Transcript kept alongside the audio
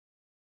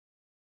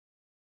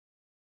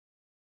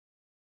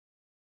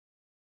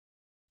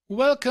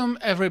Welcome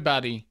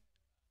everybody!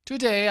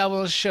 Today I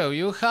will show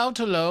you how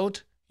to load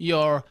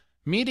your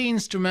Midi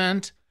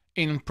instrument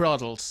in Pro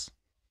Tools.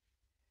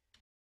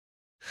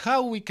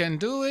 How we can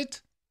do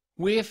it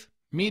with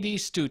Midi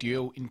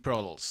Studio in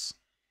Pro Tools.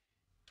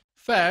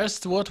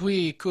 First, what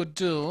we could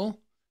do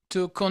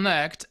to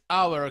connect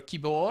our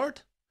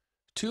keyboard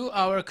to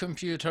our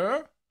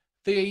computer,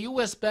 the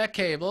USB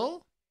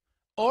cable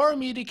or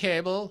Midi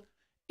cable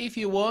if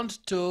you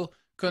want to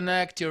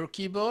connect your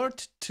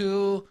keyboard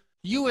to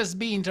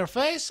USB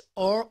interface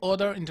or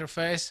other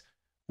interface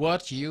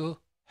what you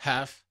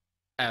have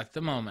at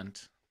the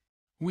moment.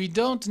 We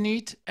don't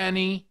need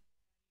any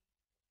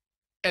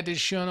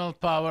additional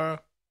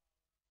power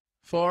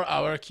for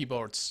our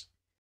keyboards.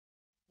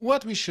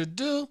 What we should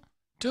do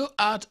to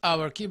add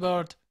our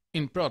keyboard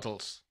in Pro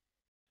Tools.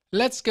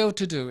 Let's go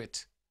to do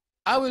it.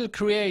 I will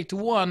create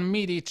one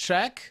Midi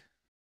track .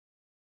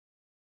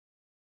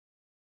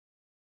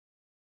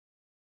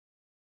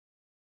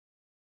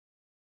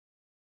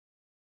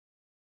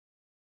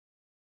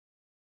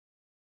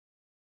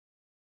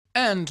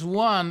 And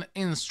one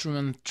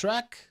instrument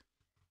track .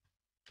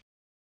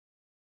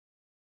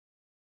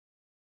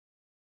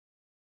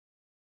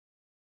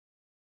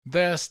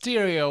 The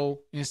stereo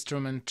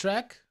instrument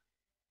track .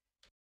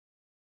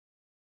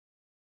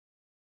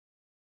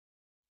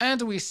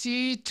 And we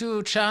see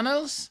two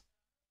channels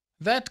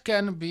that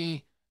can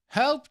be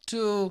helped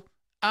to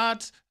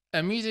add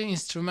a Midi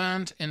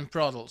instrument in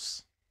Pro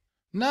Tools.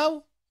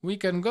 Now we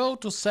can go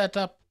to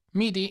Setup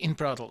Midi in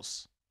Pro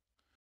Tools.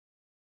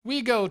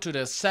 We go to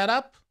the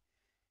Setup,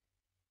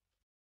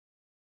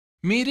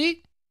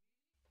 Midi,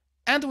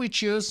 and we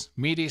choose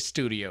Midi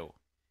Studio.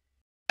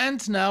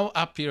 And now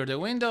appear the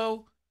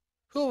window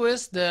who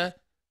is the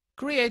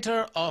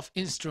creator of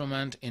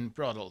instrument in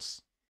Pro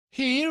Tools.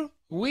 Here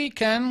we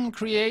can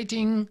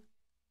creating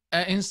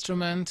an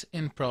instrument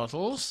in Pro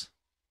Tools.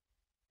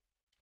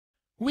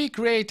 We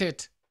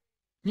created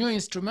new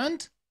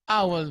instrument.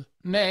 I will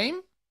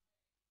name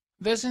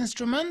this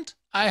instrument.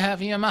 I have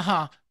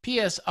Yamaha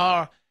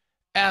PSR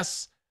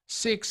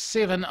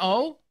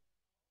S670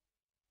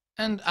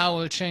 and I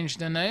will change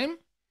the name.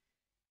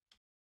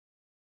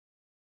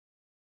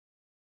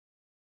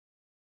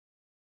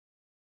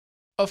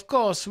 Of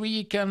course,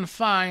 we can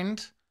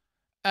find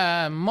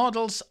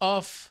models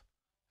of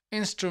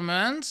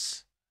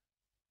instruments.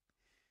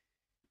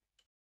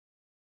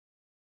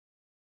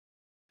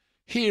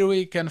 Here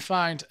we can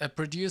find a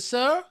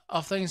producer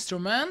of the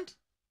instrument.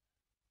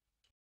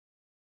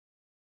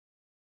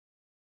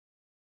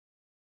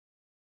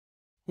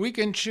 We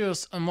can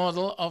choose a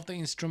model of the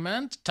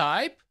instrument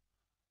type.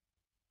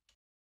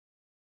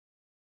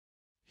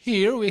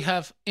 Here we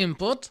have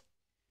input.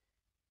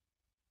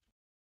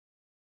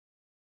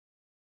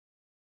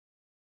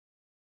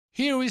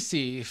 Here we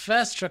see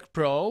Fast Track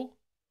Pro.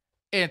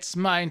 It's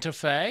my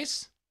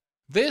interface.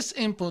 This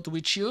input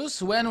we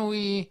choose when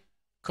we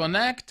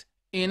connect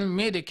in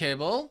Midi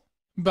cable,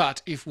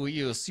 but if we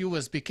use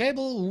USB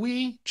cable,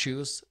 we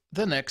choose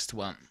the next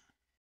one.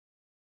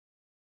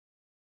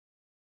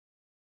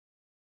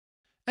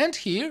 And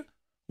here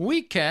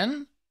we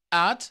can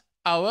add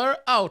our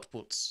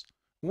outputs.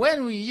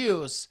 When we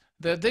use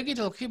the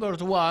Digital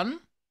Keyboard 1,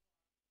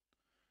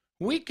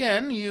 we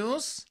can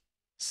use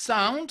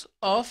sound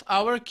of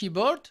our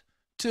keyboard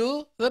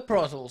to the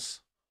Pro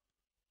Tools.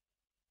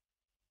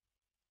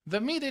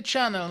 The Midi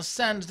channel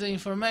sends the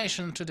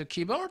information to the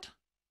keyboard,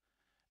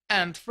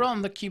 and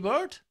from the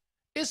keyboard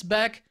is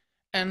back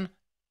an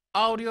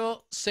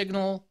audio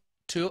signal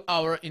to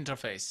our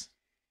interface.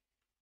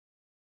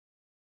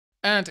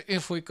 And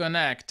if we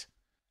connect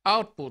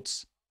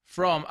outputs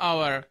from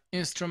our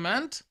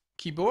instrument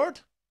keyboard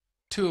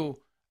to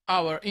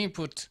our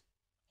input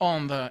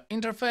on the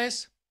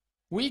interface,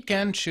 we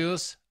can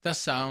choose the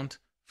sound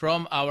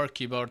from our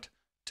keyboard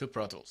to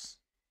Pro Tools.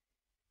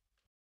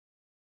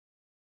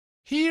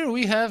 Here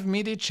we have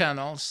Midi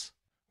channels.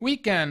 We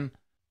can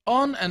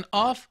on and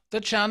off the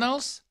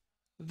channels.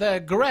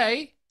 The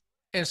gray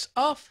is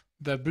off,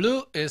 the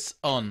blue is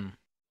on.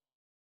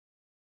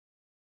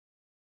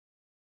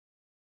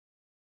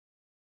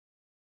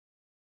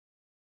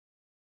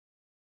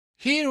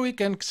 Here we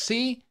can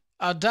see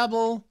a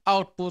double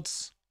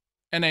outputs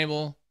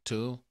enable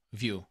to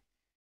view.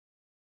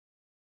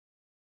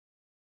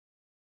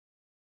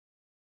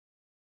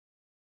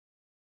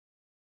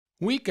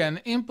 We can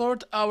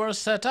import our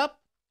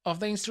setup of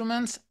the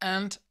instruments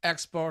and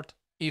export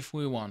if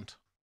we want.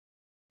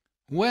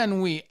 When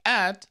we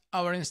add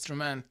our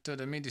instrument to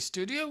the Midi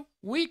Studio,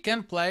 we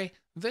can play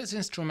this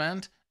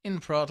instrument in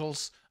Pro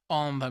Tools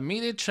on the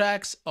Midi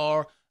tracks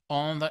or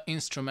on the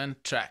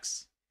instrument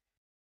tracks.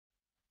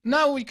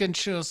 Now we can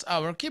choose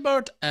our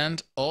keyboard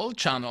and all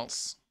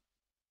channels.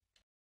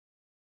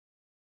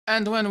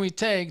 And when we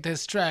take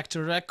this track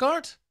to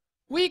record,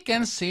 we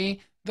can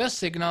see the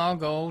signal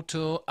go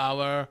to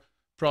our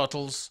Pro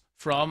Tools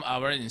from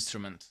our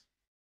instrument.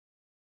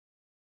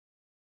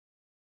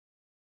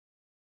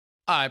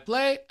 I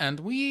play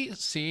and we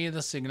see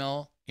the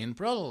signal in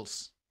Pro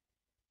Tools.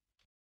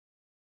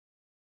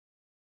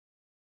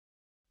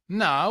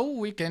 Now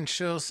we can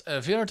choose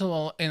a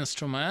virtual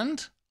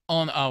instrument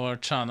on our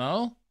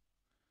channel.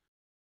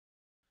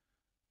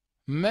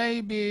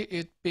 Maybe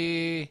it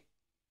be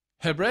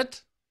hybrid.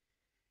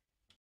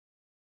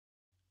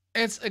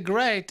 It's a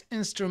great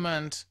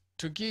instrument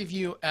to give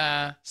you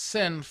a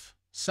synth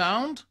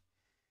sound.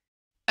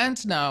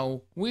 And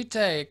now we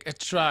take a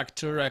track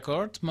to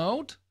record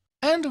mode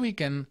and we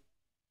can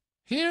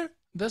hear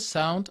the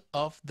sound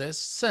of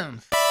this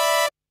synth.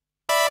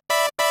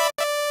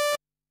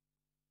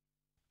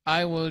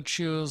 I will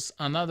choose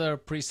another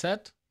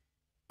preset.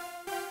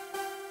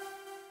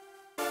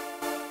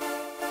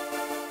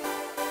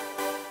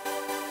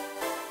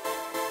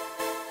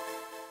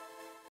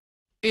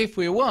 If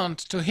we want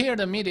to hear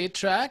the Midi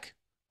track,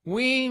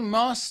 we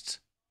must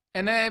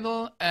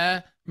enable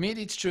a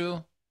Midi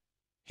true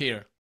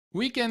here.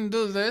 We can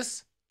do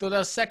this to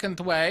the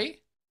second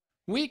way.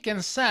 We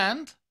can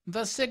send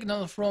the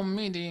signal from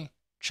Midi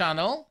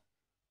channel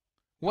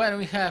when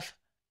we have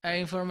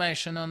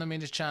information on the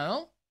Midi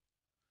channel,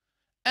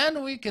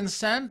 and we can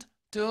send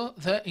to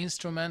the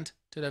instrument,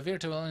 to the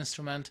virtual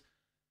instrument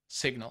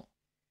signal.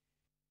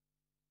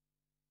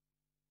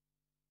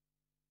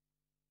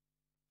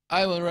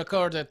 I will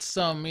record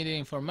some Midi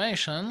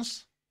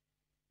informations.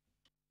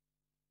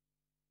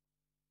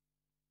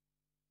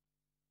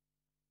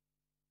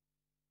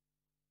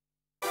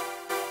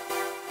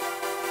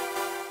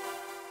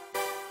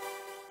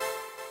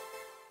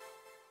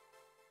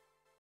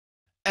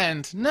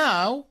 And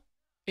now,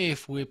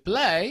 if we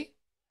play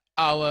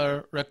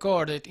our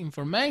recorded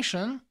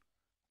information,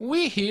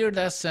 we hear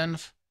the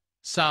synth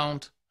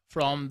sound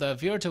from the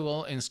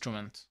virtual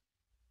instrument.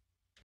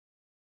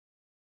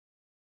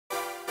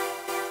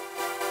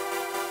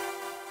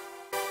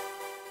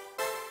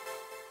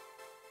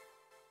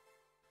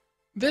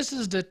 This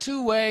is the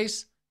two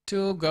ways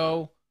to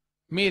go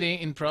Midi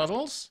in Pro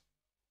Tools.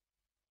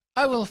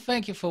 I will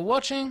thank you for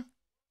watching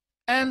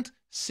and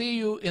see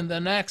you in the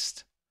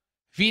next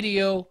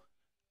video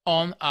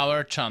on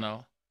our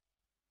channel.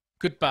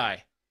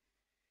 Goodbye.